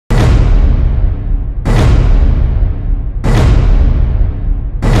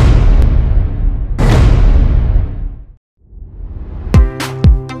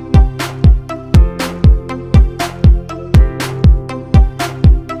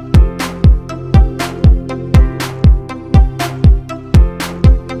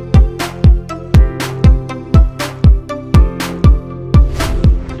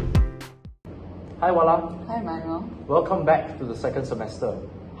welcome back to the second semester.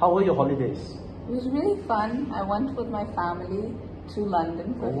 How were your holidays? It was really fun. I went with my family to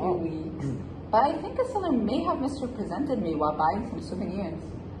London for a few weeks. But I think a seller may have misrepresented me while buying some souvenirs,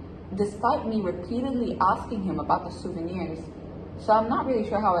 despite me repeatedly asking him about the souvenirs. So I'm not really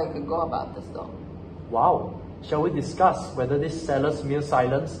sure how I could go about this though. Wow. Shall we discuss whether this seller's mere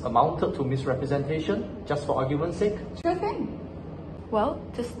silence amounted to misrepresentation, just for argument's sake? Sure thing. Well,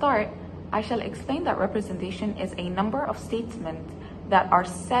 to start, I shall explain that representation is a number of statements that are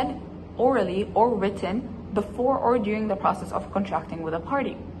said orally or written before or during the process of contracting with a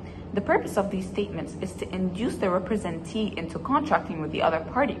party. The purpose of these statements is to induce the representee into contracting with the other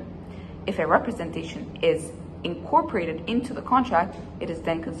party. If a representation is incorporated into the contract, it is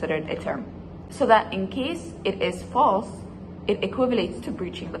then considered a term. So that in case it is false, it equivalates to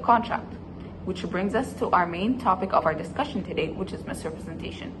breaching the contract. Which brings us to our main topic of our discussion today, which is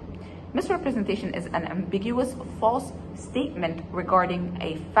misrepresentation. Misrepresentation is an ambiguous false statement regarding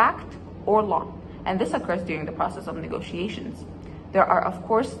a fact or law, and this occurs during the process of negotiations. There are, of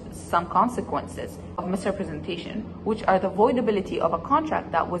course, some consequences of misrepresentation, which are the voidability of a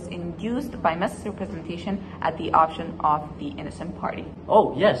contract that was induced by misrepresentation at the option of the innocent party.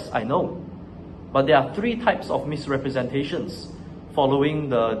 Oh, yes, I know. But there are three types of misrepresentations following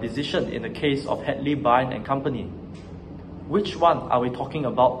the decision in the case of Hadley, Byrne and Company. Which one are we talking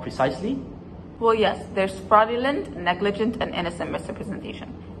about precisely? Well, yes, there's fraudulent, negligent, and innocent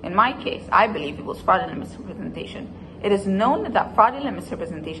misrepresentation. In my case, I believe it was fraudulent misrepresentation. It is known that fraudulent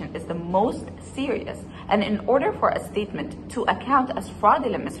misrepresentation is the most serious, and in order for a statement to account as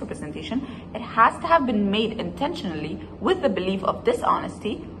fraudulent misrepresentation, it has to have been made intentionally with the belief of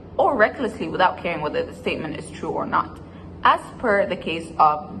dishonesty or recklessly without caring whether the statement is true or not, as per the case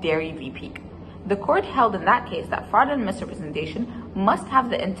of Dairy v. Peak. The court held in that case that fraudulent misrepresentation must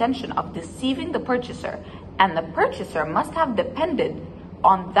have the intention of deceiving the purchaser, and the purchaser must have depended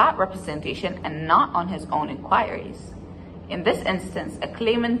on that representation and not on his own inquiries. In this instance, a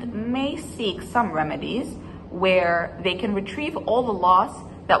claimant may seek some remedies where they can retrieve all the loss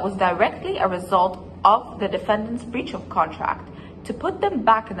that was directly a result of the defendant's breach of contract to put them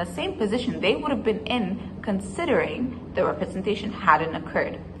back in the same position they would have been in considering the representation hadn't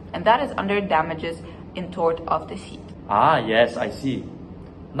occurred. And that is under damages in tort of deceit. Ah, yes, I see.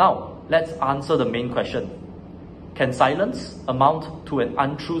 Now, let's answer the main question. Can silence amount to an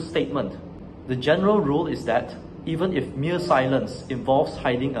untrue statement? The general rule is that even if mere silence involves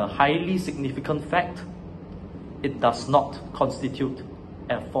hiding a highly significant fact, it does not constitute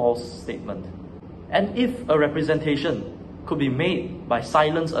a false statement. And if a representation could be made by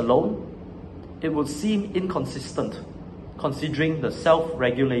silence alone, it would seem inconsistent considering the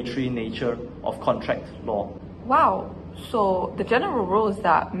self-regulatory nature of contract law. Wow, so the general rule is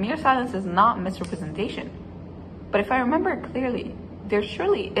that mere silence is not misrepresentation. But if I remember clearly, there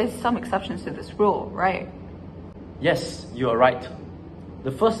surely is some exceptions to this rule, right? Yes, you are right.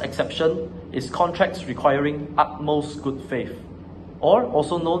 The first exception is contracts requiring utmost good faith, or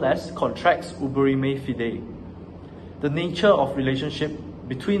also known as contracts uberrime fide. The nature of relationship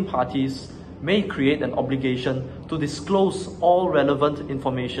between parties may create an obligation to disclose all relevant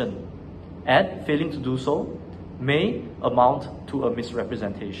information, and failing to do so may amount to a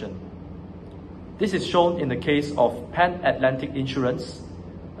misrepresentation. This is shown in the case of Pan Atlantic Insurance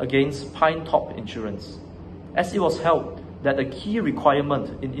against Pine Top Insurance, as it was held that a key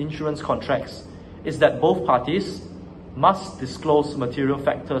requirement in insurance contracts is that both parties must disclose material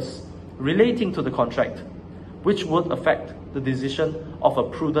factors relating to the contract, which would affect the decision of a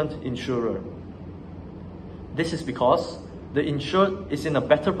prudent insurer. This is because the insured is in a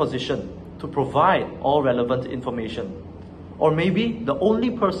better position to provide all relevant information, or maybe the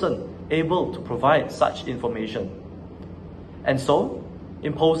only person able to provide such information. And so,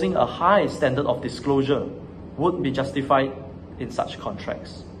 imposing a high standard of disclosure would be justified in such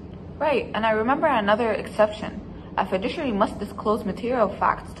contracts. Right, and I remember another exception. A fiduciary must disclose material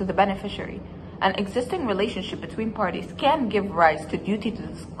facts to the beneficiary. An existing relationship between parties can give rise to duty to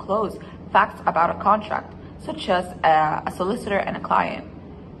disclose facts about a contract, such as a solicitor and a client.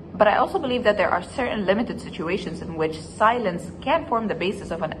 But I also believe that there are certain limited situations in which silence can form the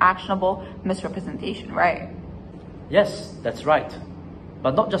basis of an actionable misrepresentation, right? Yes, that's right.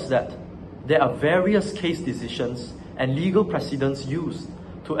 But not just that. There are various case decisions and legal precedents used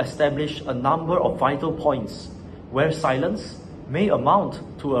to establish a number of vital points where silence may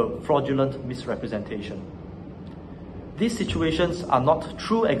amount to a fraudulent misrepresentation. These situations are not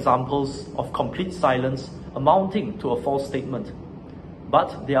true examples of complete silence amounting to a false statement,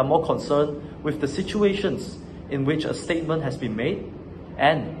 but they are more concerned with the situations in which a statement has been made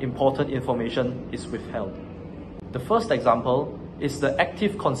and important information is withheld. The first example is the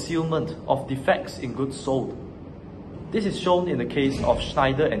active concealment of defects in goods sold. This is shown in the case of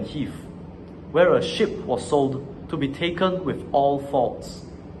Schneider and Heath, where a ship was sold to be taken with all faults.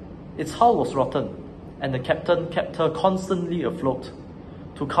 Its hull was rotten, and the captain kept her constantly afloat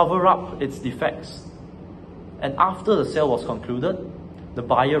to cover up its defects. And after the sale was concluded, the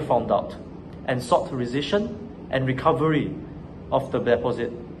buyer found out and sought rescission and recovery of the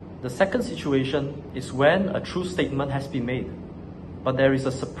deposit. The second situation is when a true statement has been made, but there is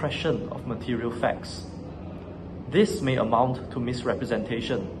a suppression of material facts. This may amount to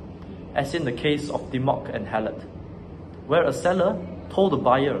misrepresentation, as in the case of Dimmock and Hallett, where a seller told the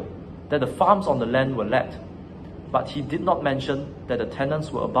buyer that the farms on the land were let, but he did not mention that the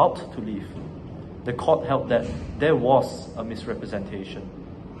tenants were about to leave. The court held that there was a misrepresentation.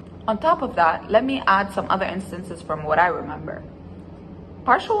 On top of that, let me add some other instances from what I remember.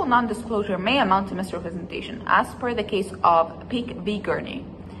 Partial non-disclosure may amount to misrepresentation, as per the case of Peake v. Gurney.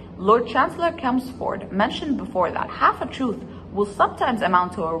 Lord Chancellor Chelmsford mentioned before that half a truth will sometimes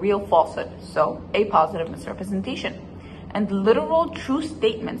amount to a real falsehood, so a positive misrepresentation. And literal true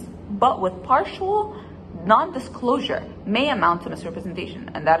statements, but with partial non-disclosure, may amount to misrepresentation,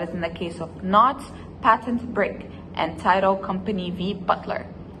 and that is in the case of Knott's Patent Brick and Title Company v. Butler.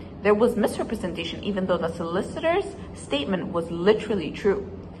 There was misrepresentation even though the solicitor's statement was literally true.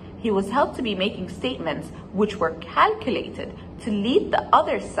 He was held to be making statements which were calculated to lead the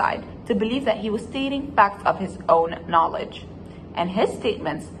other side to believe that he was stating facts of his own knowledge. And his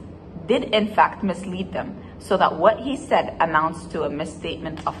statements did in fact mislead them, so that what he said amounts to a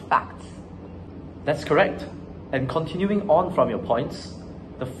misstatement of facts. That's correct. And continuing on from your points,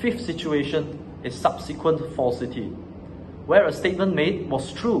 the fifth situation is subsequent falsity, where a statement made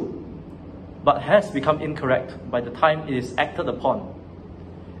was true, but has become incorrect by the time it is acted upon.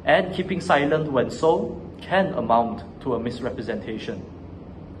 And keeping silent when so can amount to a misrepresentation.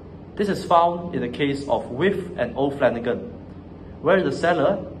 This is found in the case of With and O'Flanagan, where the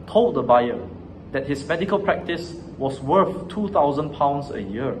seller told the buyer that his medical practice was worth £2,000 a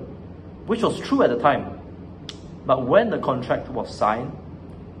year, which was true at the time. But when the contract was signed,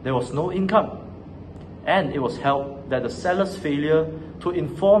 there was no income, and it was held that the seller's failure to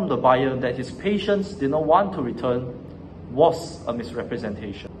inform the buyer that his patients did not want to return was a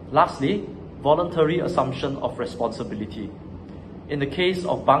misrepresentation. Lastly, voluntary assumption of responsibility. In the case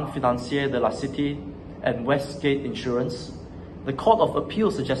of Banque Financière de la Cité and Westgate Insurance, the Court of Appeal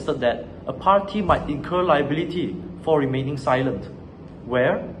suggested that a party might incur liability for remaining silent,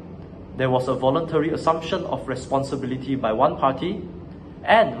 where there was a voluntary assumption of responsibility by one party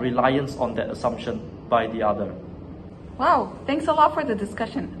and reliance on that assumption by the other. Wow, thanks a lot for the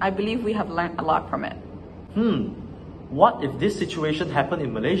discussion. I believe we have learned a lot from it. What if this situation happened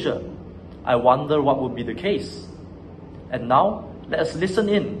in Malaysia? I wonder what would be the case. And now, let us listen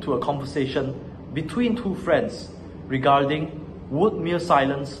in to a conversation between two friends regarding would mere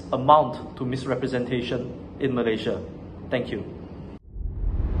silence amount to misrepresentation in Malaysia. Thank you.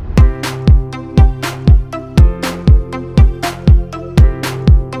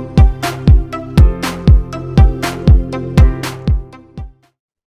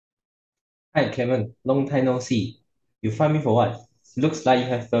 Hi Clement, long time no see. You find me for what? Looks like you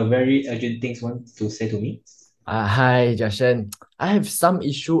have a very urgent things want to say to me. Hi, Jashan. I have some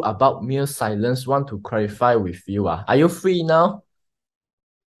issue about mere silence want to clarify with you. Are you free now?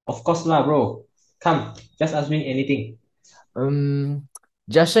 Of course lah, bro. Come, just ask me anything.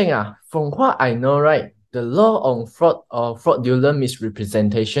 Jashan, from what I know, right, the law on fraud or fraudulent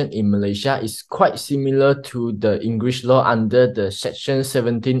misrepresentation in Malaysia is quite similar to the English law under the Section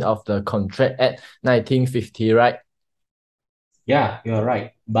 17 of the Contract Act 1950, right? Yeah, you're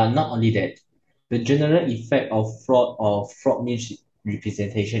right. But not only that, the general effect of fraud or fraud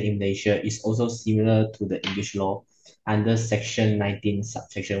misrepresentation in Malaysia is also similar to the English law under Section 19,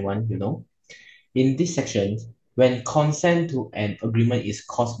 subsection 1, you know. In this section, when consent to an agreement is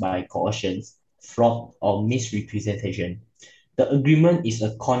caused by coercion, fraud, or misrepresentation, the agreement is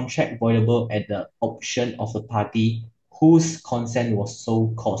a contract voidable at the option of the party whose consent was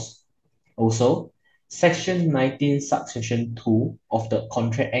so caused. Also, Section 19, subsection 2 of the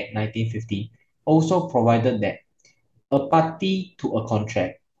Contract Act 1950 also provided that a party to a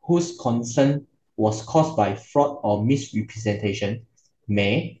contract whose consent was caused by fraud or misrepresentation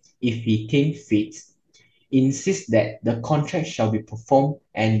may, if he thinks fit, insist that the contract shall be performed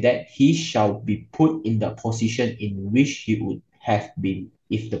and that he shall be put in the position in which he would have been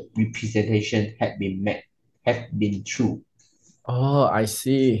if the representation had been true. Oh, I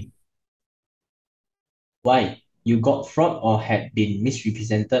see. Why? You got fraud or had been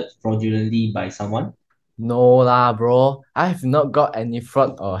misrepresented fraudulently by someone? No lah, bro. I have not got any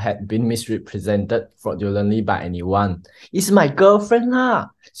fraud or had been misrepresented fraudulently by anyone. It's my girlfriend lah.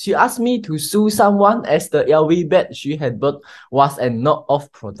 She asked me to sue someone as the LV bag she had bought was a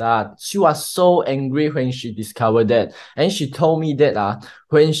knock-off product. She was so angry when she discovered that. And she told me that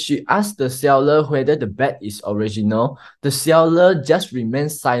when she asked the seller whether the bag is original, the seller just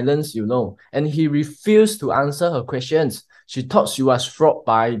remained silent, and he refused to answer her questions. She thought she was fraud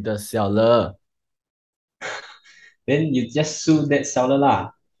by the seller. Then you just sue that seller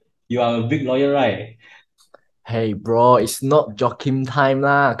lah. You are a big lawyer, right? Hey bro, it's not joking time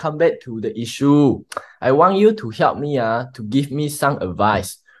lah. Come back to the issue. I want you to help me to give me some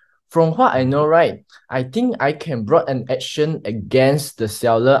advice. From what I know, right, I think I can brought an action against the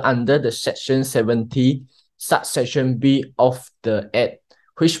seller under the Section 70, subsection B of the Act,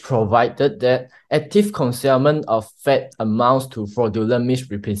 which provided that active concealment of fact amounts to fraudulent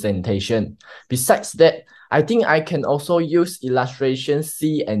misrepresentation. Besides that, I think I can also use illustration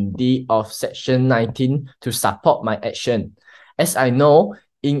C and D of section 19 to support my action. As I know,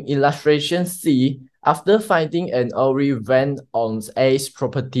 in illustration C, after finding an owner rent on A's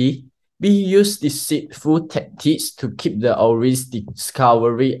property, B used deceitful tactics to keep the owner's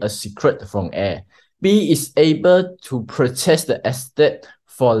discovery a secret from A. B is able to purchase the estate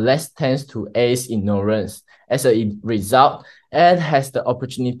for less thanks to A's ignorance. As a result, A has the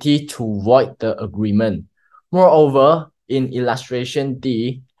opportunity to void the agreement. Moreover, in illustration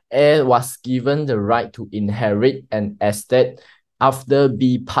D, A was given the right to inherit an estate after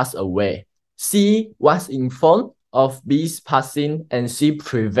B passed away. C was informed of B's passing and C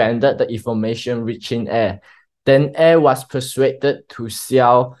prevented the information reaching A. Then A was persuaded to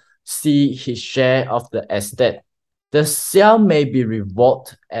sell C his share of the estate. The sale may be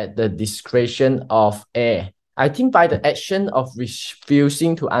revoked at the discretion of A. I think by the action of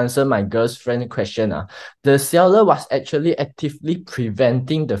refusing to answer my girlfriend's question, the seller was actually actively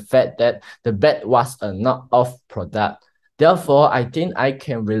preventing the fact that the bag was a knock-off product. Therefore, I think I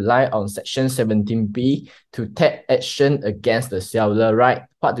can rely on Section 17B to take action against the seller, right?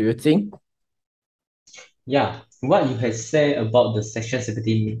 What do you think? Yeah, what you have said about the Section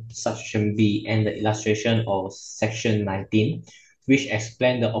 17 subsection B and the illustration of Section 19, which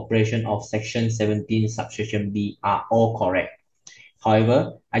explain the operation of Section 17 subsection B, are all correct.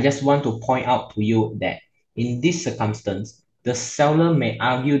 However, I just want to point out to you that in this circumstance, the seller may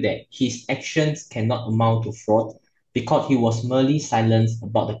argue that his actions cannot amount to fraud because he was merely silenced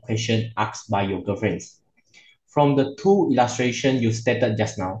about the question asked by your girlfriends. From the two illustrations you stated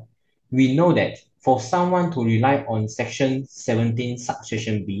just now, we know that for someone to rely on Section 17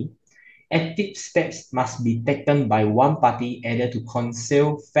 subsection B, active steps must be taken by one party either to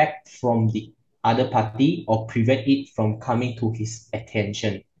conceal fact from the other party or prevent it from coming to his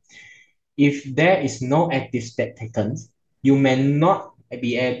attention. If there is no active step taken, you may not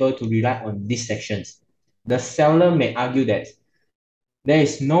be able to rely on these sections. The seller may argue that there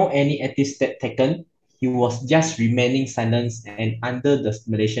is no any active step taken, he was just remaining silent, and under the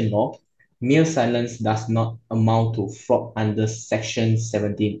Malaysian law, mere silence does not amount to fraud under Section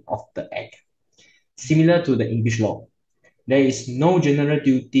 17 of the Act. Similar to the English law, there is no general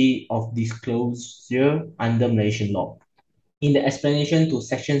duty of disclosure under Malaysian law. In the explanation to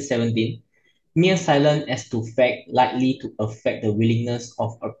Section 17, mere silence as to fact likely to affect the willingness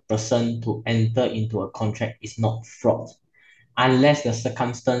of a person to enter into a contract is not fraud, unless the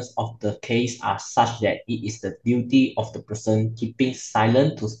circumstances of the case are such that it is the duty of the person keeping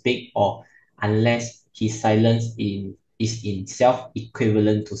silent to speak, or unless his silence is in itself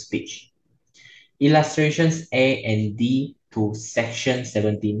equivalent to speech. Illustrations A and D to Section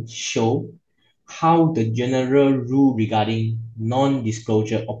 17 show how the general rule regarding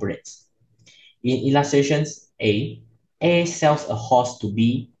non-disclosure operates. In illustrations A sells a horse to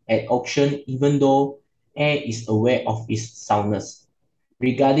B at auction even though A is aware of its soundness.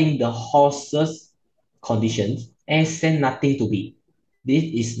 Regarding the horse's conditions, A said nothing to B. This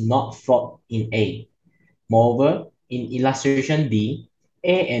is not fraud in A. Moreover, in illustration D,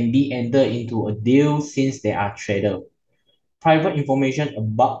 A and B enter into a deal since they are traders. Private information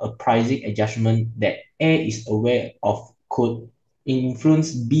about a pricing adjustment that A is aware of could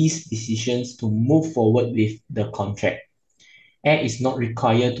influence B's decisions to move forward with the contract. A is not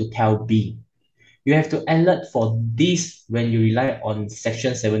required to tell B. You have to alert for this when you rely on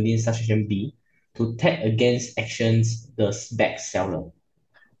Section 17 subsection B to take against actions the back seller.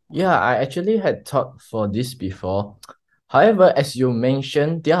 Yeah, I actually had thought for this before. However, as you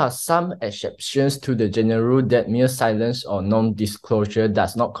mentioned, there are some exceptions to the general rule that mere silence or non-disclosure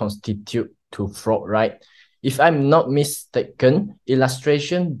does not constitute to fraud, right? If I'm not mistaken,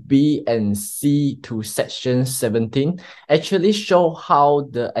 illustration B and C to section 17 actually show how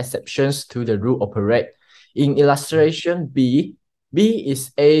the exceptions to the rule operate. In illustration B, B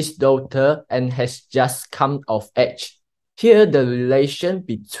is A's daughter and has just come of age. Here, the relation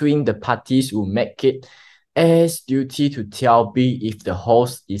between the parties will make it A's duty to tell B if the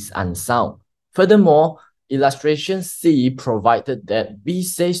host is unsound. Furthermore, illustration C provided that B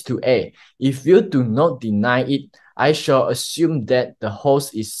says to A, if you do not deny it, I shall assume that the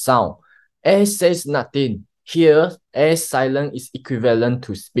host is sound. A says nothing. Here, A's silence is equivalent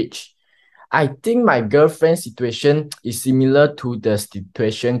to speech. I think my girlfriend's situation is similar to the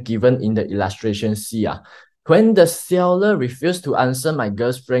situation given in the illustration C. When the seller refused to answer my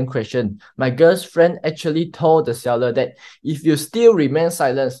girlfriend's question, my girlfriend actually told the seller that if you still remain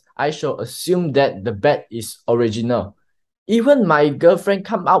silent, I shall assume that the bet is original. Even my girlfriend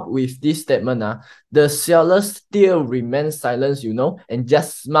come up with this statement, the seller still remains silent, and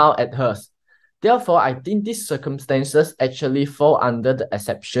just smile at her. Therefore, I think these circumstances actually fall under the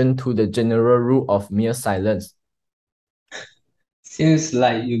exception to the general rule of mere silence. Seems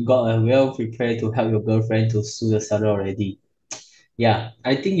like you got a well prepared to help your girlfriend to sue the seller already. Yeah,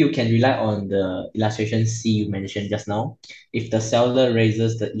 I think you can rely on the illustration C you mentioned just now if the seller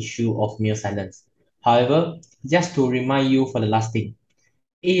raises the issue of mere silence. However, just to remind you for the last thing,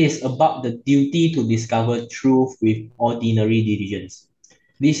 it is about the duty to discover truth with ordinary diligence.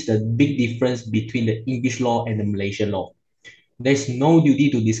 This is the big difference between the English law and the Malaysian law. There is no duty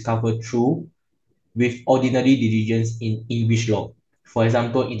to discover truth with ordinary diligence in English law. For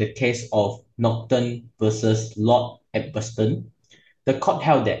example, in the case of Norton versus Lord Edgbaston, the court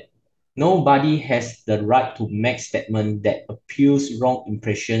held that nobody has the right to make statements that appeals wrong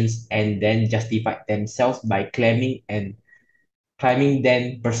impressions and then justify themselves by claiming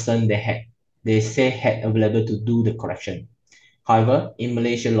then person they say had available to do the correction. However, in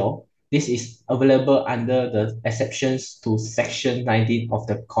Malaysian law, this is available under the exceptions to Section 19 of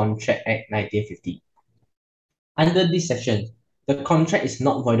the Contract Act 1950. Under this section, the contract is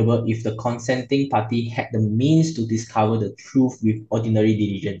not voidable if the consenting party had the means to discover the truth with ordinary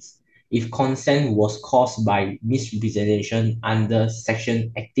diligence. If consent was caused by misrepresentation under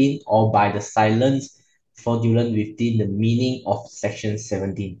Section 18 or by the silence fraudulent within the meaning of Section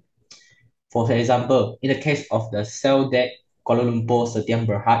 17. For example, in the case of the Seldeck Kuala Lumpur Setiam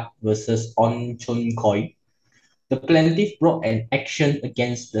Berhad versus On Chun Koi, the plaintiff brought an action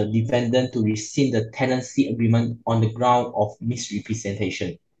against the defendant to rescind the tenancy agreement on the ground of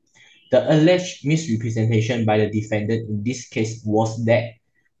misrepresentation. The alleged misrepresentation by the defendant in this case was that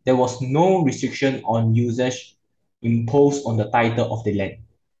there was no restriction on usage imposed on the title of the land.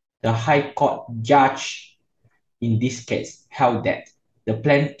 The High Court judge in this case held that the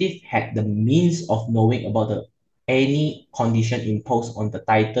plaintiff had the means of knowing about any condition imposed on the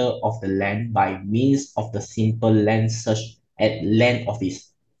title of the land by means of the simple land search at land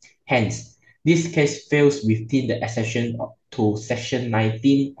office. Hence, this case falls within the exception to Section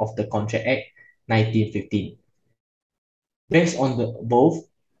 19 of the Contract Act 1915. Based on the above,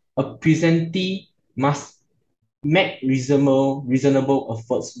 a presentee must make reasonable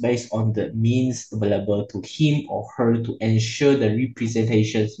efforts based on the means available to him or her to ensure the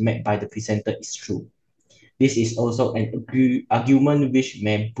representations made by the presenter is true. This is also an argument which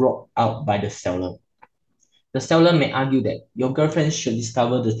may be brought out by the seller. The seller may argue that your girlfriend should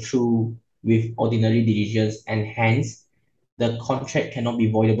discover the truth with ordinary diligence and hence the contract cannot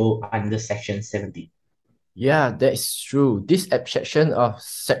be voidable under Section 70. Yeah, that is true. This exception of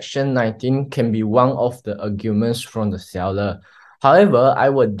Section 19 can be one of the arguments from the seller. However, I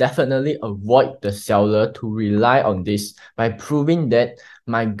would definitely avoid the seller to rely on this by proving that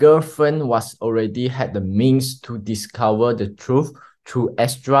my girlfriend was already had the means to discover the truth through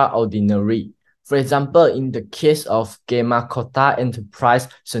extraordinary. For example, in the case of Gemma Kota Enterprise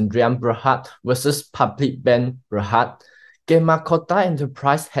Sendrian Berhad versus Public Bank Berhad, Gemma Kota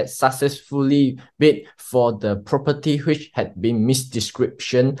Enterprise had successfully bid for the property which had been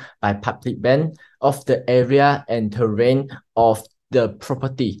misdescription by Public Bank of the area and terrain of the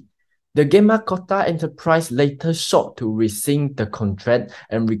property. The Gemma Kota Enterprise later sought to rescind the contract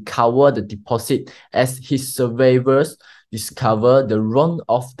and recover the deposit as his surveyors discovered the wrong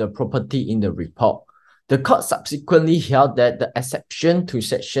of the property in the report. The court subsequently held that the exception to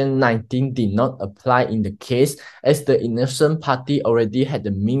Section 19 did not apply in the case as the innocent party already had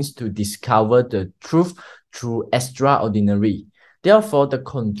the means to discover the truth through extraordinary. Therefore, the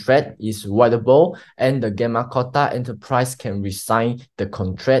contract is voidable and the Gemma Kota Enterprise can resign the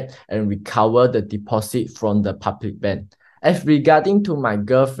contract and recover the deposit from the Public Bank. As regarding to my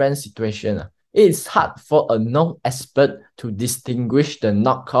girlfriend's situation, It is hard for a non-expert to distinguish the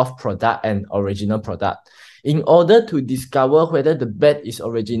knockoff product and original product. In order to discover whether the bed is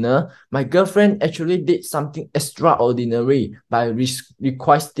original, my girlfriend actually did something extraordinary by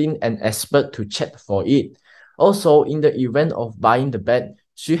requesting an expert to check for it. Also, in the event of buying the bed,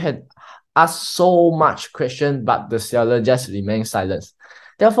 she had asked so much questions, but the seller just remained silent.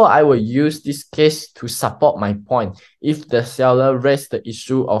 Therefore, I will use this case to support my point. If the seller raised the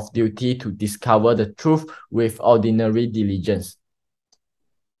issue of duty to discover the truth with ordinary diligence.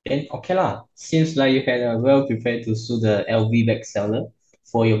 Then okay lah. Seems like you had a well prepared to sue the LV bag seller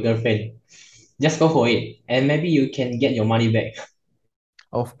for your girlfriend. Just go for it, and maybe you can get your money back.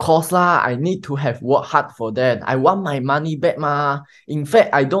 Of course lah, I need to have worked hard for that. I want my money back ma. In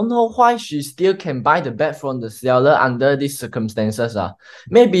fact, I don't know why she still can buy the bag from the seller under these circumstances.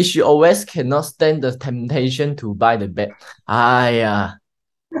 Maybe she always cannot stand the temptation to buy the bag. Yeah.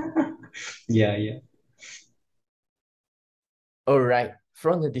 Yeah. Alright,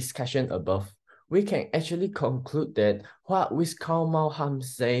 from the discussion above, we can actually conclude that what Viscount Maugham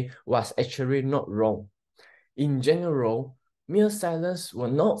say was actually not wrong. In general, mere silence will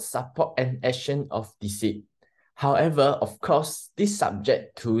not support an action of deceit. However, of course, this is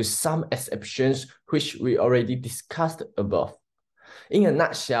subject to some exceptions which we already discussed above. In a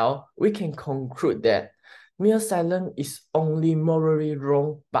nutshell, we can conclude that mere silence is only morally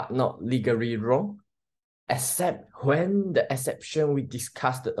wrong but not legally wrong, except when the exception we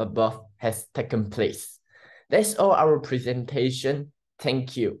discussed above has taken place. That's all our presentation.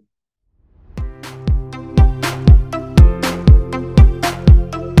 Thank you.